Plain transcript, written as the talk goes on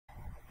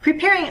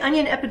Preparing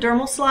onion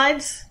epidermal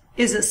slides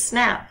is a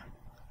snap,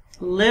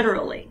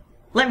 literally.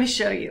 Let me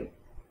show you.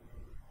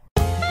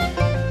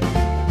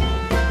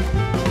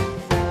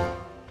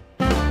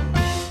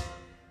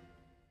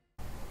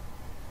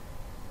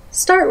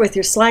 Start with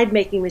your slide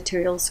making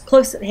materials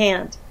close at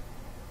hand.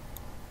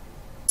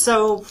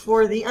 So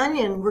for the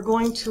onion, we're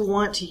going to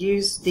want to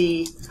use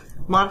the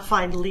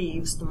modified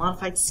leaves, the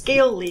modified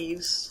scale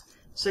leaves.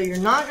 So you're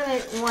not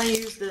going to want to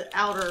use the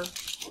outer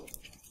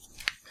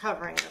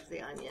covering of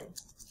the onion.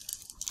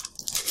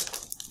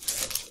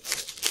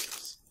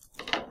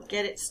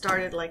 Get it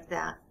started like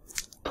that.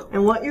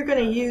 And what you're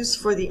going to use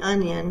for the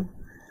onion,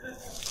 a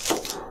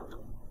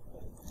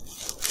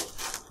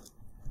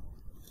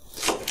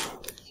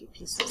few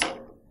pieces here.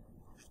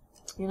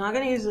 You're not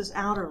going to use this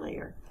outer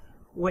layer.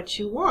 What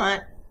you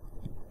want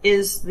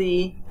is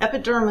the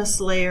epidermis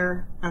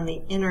layer on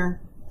the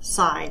inner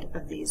side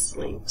of these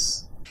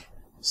leaves.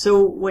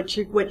 So what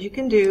you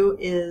can do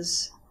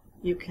is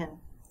you can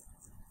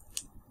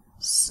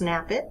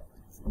snap it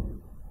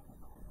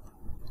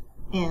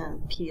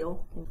and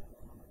peel.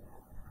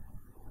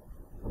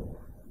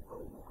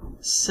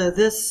 So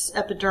this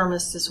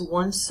epidermis is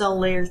one cell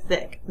layer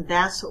thick.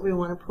 That's what we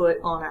want to put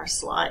on our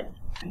slide.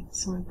 Okay,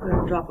 so I'm going to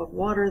put a drop of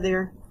water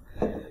there.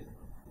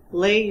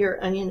 Lay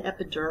your onion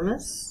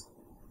epidermis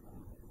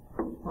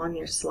on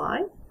your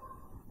slide.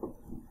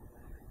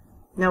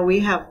 Now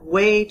we have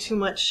way too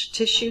much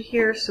tissue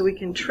here, so we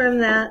can trim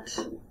that.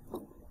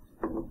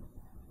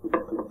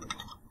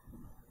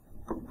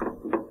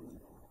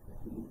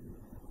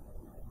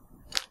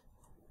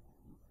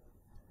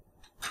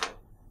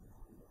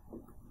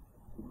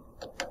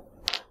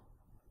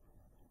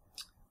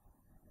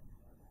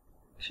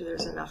 Make sure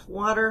there's enough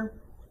water.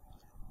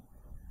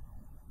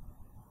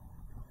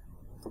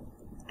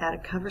 Add a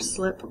cover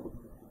slip.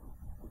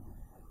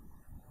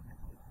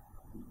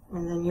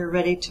 And then you're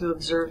ready to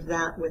observe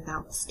that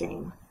without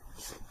stain.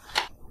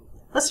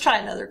 Let's try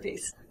another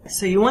piece.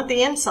 So you want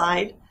the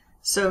inside,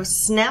 so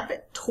snap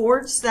it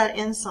towards that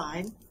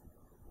inside,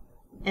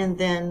 and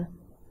then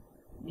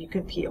you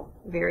can peel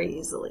very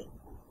easily.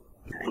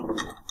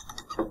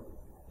 Okay.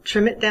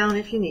 Trim it down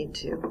if you need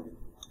to.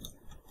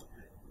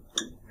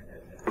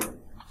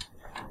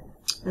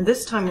 And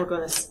this time we're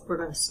going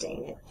to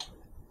stain it.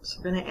 So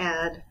we're going to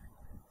add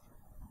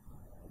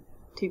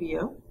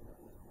TBO.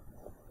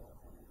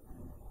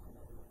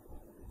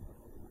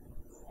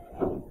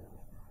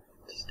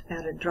 Just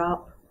add a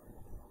drop.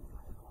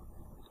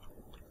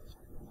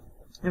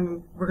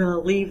 And we're going to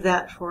leave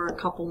that for a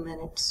couple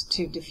minutes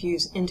to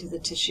diffuse into the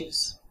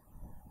tissues.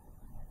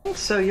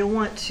 So you'll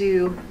want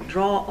to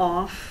draw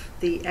off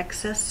the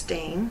excess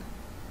stain.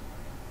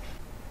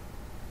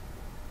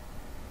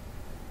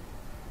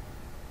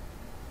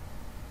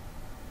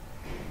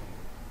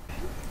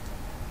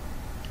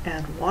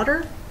 Add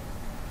water.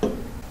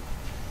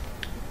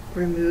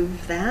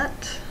 Remove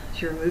that.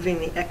 You're removing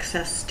the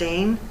excess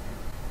stain.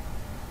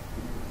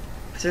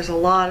 If there's a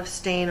lot of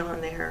stain on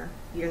there,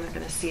 you're not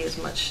going to see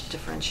as much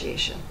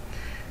differentiation.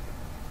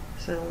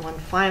 So one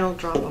final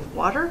drop of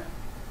water.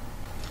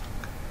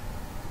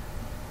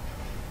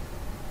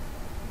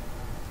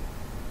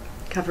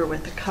 Cover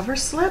with the cover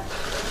slip.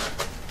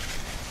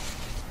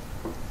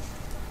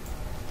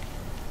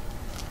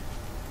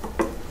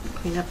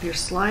 Clean up your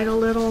slide a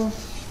little.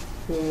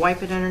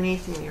 Wipe it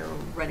underneath and you're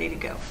ready to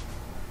go.